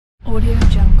Audio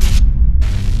Jungle.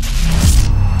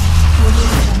 Audio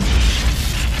Jungle.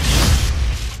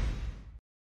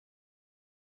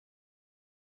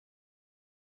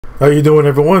 How you doing,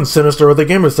 everyone? Sinister of the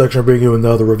Gamer section bringing you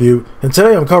another review, and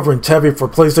today I'm covering Tevi for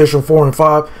PlayStation 4 and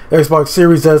 5, Xbox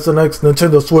Series S and X,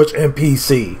 Nintendo Switch, and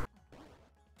PC.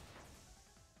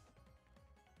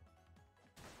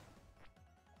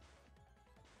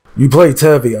 You play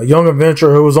Tevi, a young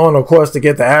adventurer who is on a quest to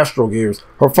get the Astral Gears.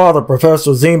 Her father,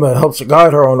 Professor Zima, helps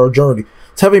guide her on her journey.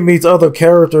 Tevi meets other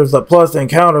characters that plus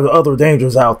encounters other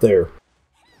dangers out there.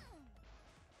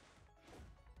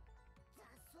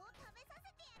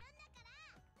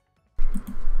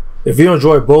 If you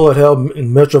enjoy bullet hell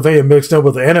and Metroidvania mixed in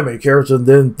with the anime characters,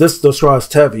 then this describes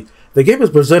Tevi. The game is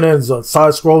presented as a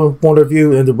side-scrolling point of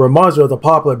view, and it reminds you of the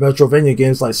popular Metroidvania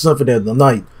games like Symphony of the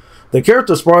Night. The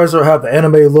character sprites have the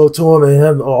anime look to them and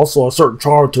have also a certain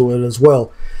charm to it as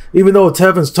well. Even though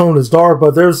Tevin's tone is dark,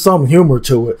 but there's some humor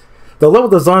to it. The level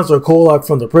designs are cool, like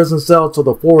from the prison cell to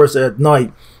the forest at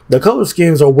night. The color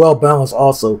schemes are well balanced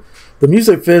also. The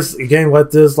music fits a game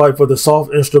like this, like for the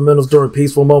soft instrumentals during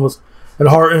peaceful moments and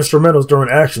hard instrumentals during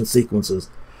action sequences.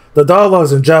 The dialogue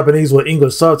is in Japanese with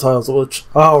English subtitles, which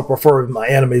I would prefer in my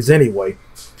animes anyway.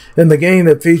 In the game,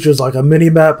 it features like a mini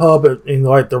map hub and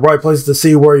like the right place to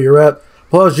see where you're at.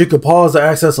 Plus, you can pause to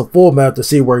access a full map to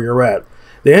see where you're at.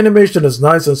 The animation is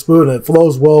nice and smooth, and it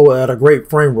flows well at a great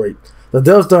frame rate. The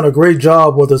dev's done a great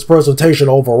job with its presentation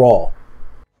overall.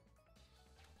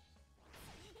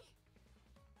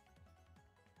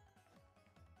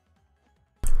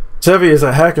 Tevi is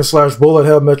a hack and slash bullet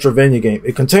hell Metroidvania game.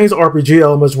 It contains RPG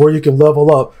elements where you can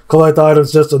level up, collect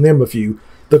items, just to name a few.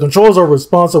 The controls are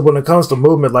responsive when it comes to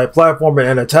movement, like platforming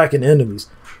and attacking enemies.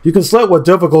 You can select what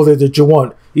difficulty that you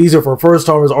want, easier for first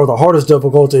timers or the hardest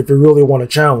difficulty if you really want a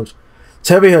challenge.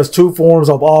 Tevi has two forms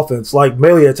of offense, like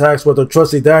melee attacks with the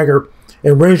trusty dagger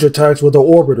and ranged attacks with the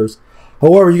orbiters.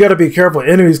 However, you gotta be careful,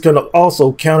 enemies can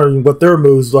also counter you with their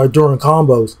moves like during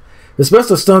combos. It's best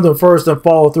to stun them first and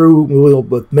follow through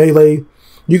with melee.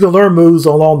 You can learn moves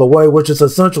along the way, which is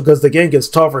essential because the game gets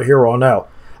tougher here on out.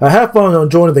 I have fun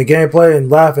enjoying the gameplay and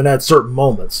laughing at certain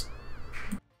moments.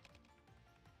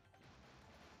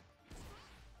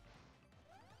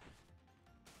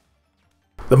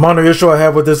 The minor issue I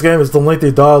have with this game is the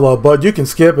lengthy dialogue, but you can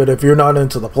skip it if you're not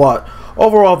into the plot.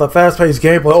 Overall, the fast-paced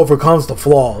gameplay overcomes the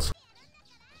flaws.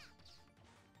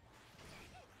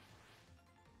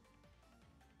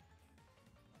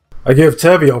 I give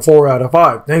Tevi a 4 out of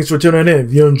 5. Thanks for tuning in.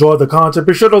 If you enjoyed the content,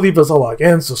 be sure to leave us a like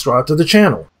and subscribe to the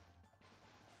channel.